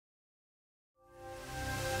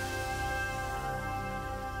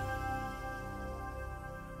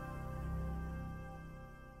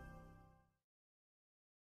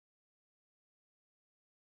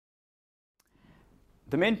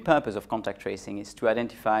The main purpose of contact tracing is to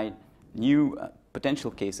identify new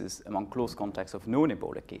potential cases among close contacts of known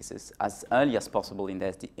Ebola cases as early as possible in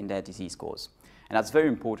their disease course. And that's very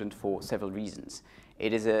important for several reasons.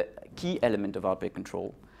 It is a key element of outbreak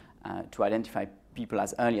control to identify people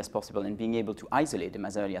as early as possible and being able to isolate them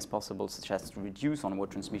as early as possible, such as to reduce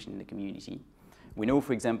onward transmission in the community. We know,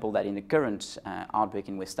 for example, that in the current outbreak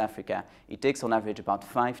in West Africa, it takes on average about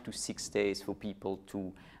 5 to 6 days for people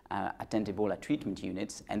to attend Ebola treatment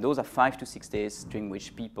units, and those are 5 to 6 days during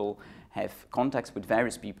which people have contacts with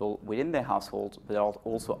various people within their household, but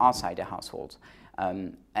also outside their household,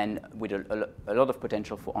 and with a lot of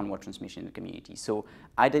potential for onward transmission in the community. So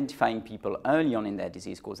identifying people early on in their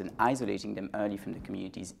disease course and isolating them early from the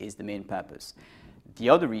communities is the main purpose. The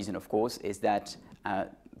other reason, of course, is that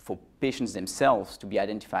for patients themselves to be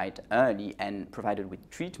identified early and provided with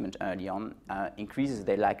treatment early on increases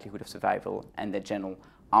their likelihood of survival and their general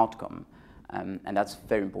outcome. And that's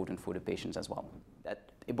very important for the patients as well.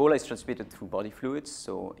 That Ebola is transmitted through body fluids,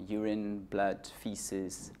 so urine, blood,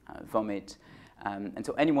 feces, vomit. And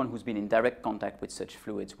so anyone who's been in direct contact with such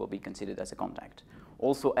fluids will be considered as a contact.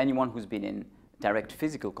 Also, anyone who's been in direct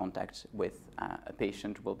physical contact with a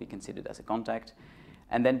patient will be considered as a contact.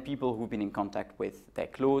 And then people who've been in contact with their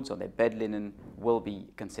clothes or their bed linen will be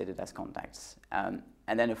considered as contacts.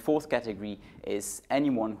 And then a fourth category is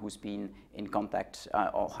anyone who's been in contact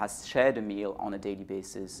or has shared a meal on a daily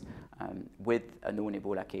basis with a known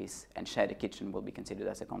Ebola case and shared a kitchen will be considered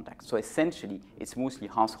as a contact. So essentially, it's mostly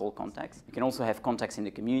household contacts. You can also have contacts in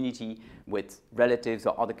the community with relatives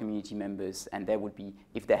or other community members, and there would be,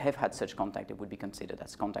 if they have had such contact, it would be considered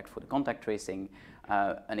as contact for the contact tracing.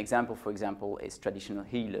 An example, for example, is traditional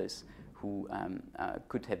healers who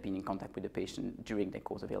could have been in contact with the patient during their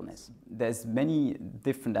course of illness. There's many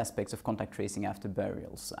different aspects of contact tracing after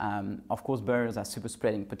burials. Of course, burials are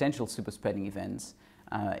potential super spreading events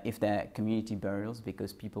if they're community burials,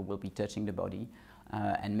 because people will be touching the body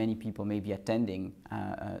and many people may be attending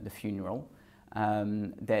the funeral.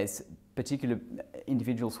 There's particular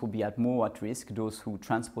individuals who will be more at risk, those who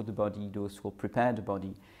transport the body, those who prepare the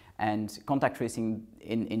body. And contact tracing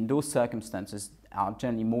in those circumstances are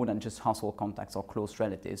generally more than just household contacts or close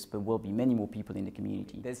relatives, but will be many more people in the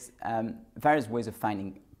community. There's various ways of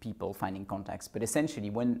finding contacts, but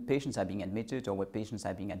essentially when patients are being admitted or when patients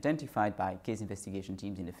are being identified by case investigation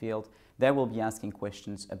teams in the field, they will be asking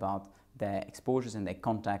questions about their exposures and their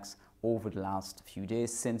contacts over the last few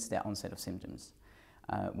days since their onset of symptoms.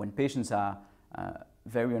 When patients are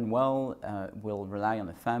very unwell, we'll rely on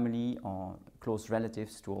the family or close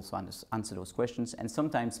relatives to also answer those questions, and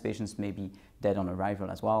sometimes patients may be dead on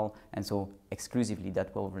arrival as well, and so exclusively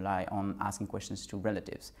that will rely on asking questions to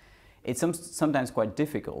relatives. It's sometimes quite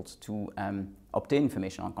difficult to obtain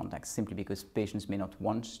information on contacts simply because patients may not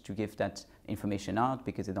want to give that information out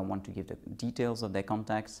because they don't want to give the details of their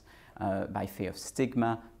contacts by fear of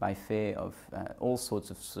stigma, by fear of all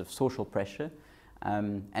sorts of social pressure,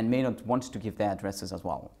 and may not want to give their addresses as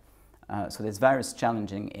well. So there's various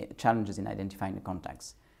challenges in identifying the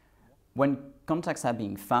contacts. When contacts are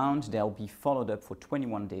being found, they'll be followed up for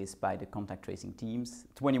 21 days by the contact tracing teams.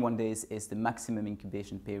 21 days is the maximum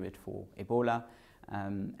incubation period for Ebola,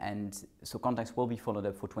 and so contacts will be followed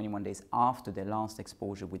up for 21 days after their last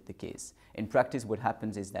exposure with the case. In practice, what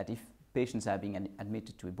happens is that if patients are being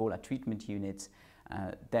admitted to Ebola treatment units,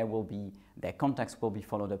 their contacts will be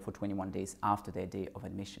followed up for 21 days after their day of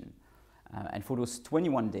admission. And for those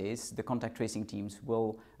 21 days, the contact tracing teams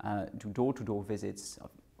will do door-to-door visits of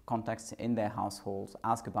contacts in their households,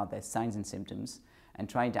 ask about their signs and symptoms, and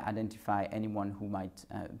try to identify anyone who might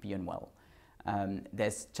be unwell.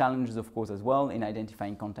 There's challenges, of course, as well in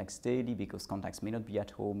identifying contacts daily, because contacts may not be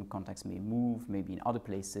at home, contacts may move, may be in other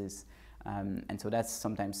places, and so that's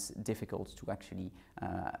sometimes difficult to actually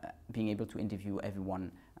being able to interview everyone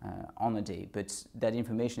on a day. But that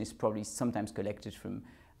information is probably sometimes collected from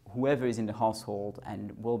whoever is in the household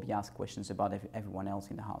and will be asked questions about everyone else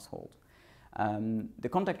in the household. The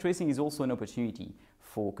contact tracing is also an opportunity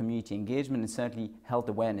for community engagement and certainly health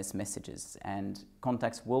awareness messages, and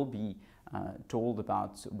contacts will be told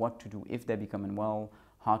about what to do if they become unwell,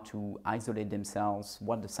 how to isolate themselves,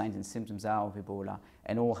 what the signs and symptoms are of Ebola,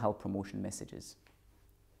 and all health promotion messages.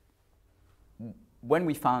 When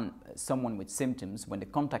we find someone with symptoms, when the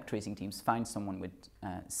contact tracing teams find someone with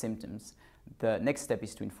symptoms, the next step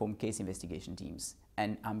is to inform case investigation teams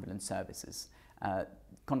and ambulance services.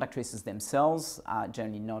 Contact tracers themselves are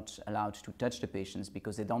generally not allowed to touch the patients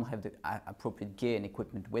because they don't have the appropriate gear and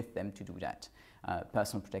equipment with them to do that,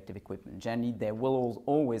 personal protective equipment. Generally, they will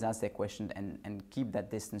always ask their question and keep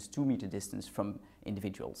that distance, 2-meter distance from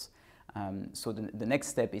individuals. So the next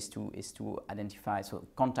step is to identify, so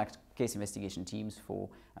contact case investigation teams for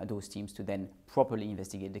those teams to then properly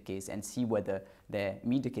investigate the case and see whether they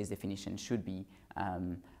meet the case definition, should be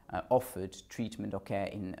offered treatment or care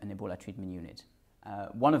in an Ebola treatment unit.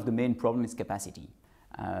 One of the main problems is capacity.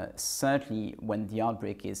 Certainly when the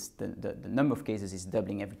outbreak is, the number of cases is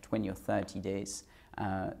doubling every 20 or 30 days,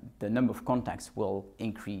 the number of contacts will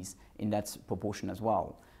increase in that proportion as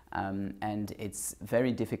well. And it's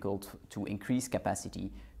very difficult to increase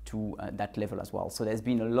capacity to that level as well. So there's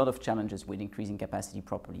been a lot of challenges with increasing capacity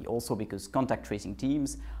properly, also because contact tracing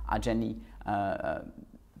teams are generally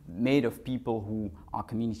made of people who are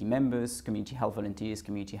community members, community health volunteers,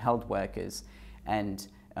 community health workers, and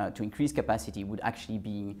to increase capacity would actually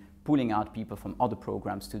be pulling out people from other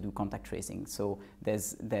programs to do contact tracing. So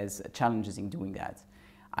there's challenges in doing that.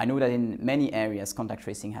 I know that in many areas contact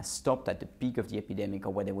tracing has stopped at the peak of the epidemic,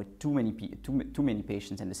 or where there were too many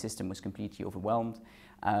patients and the system was completely overwhelmed.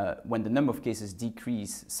 When the number of cases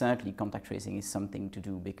decrease, certainly contact tracing is something to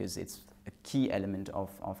do, because it's a key element of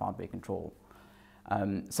outbreak control.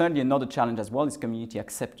 Certainly another challenge as well is community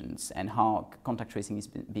acceptance and how contact tracing is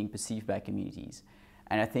being perceived by communities.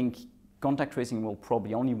 And I think contact tracing will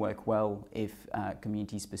probably only work well if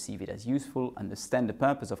communities perceive it as useful, understand the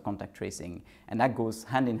purpose of contact tracing, and that goes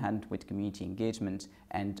hand in hand with community engagement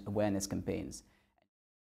and awareness campaigns.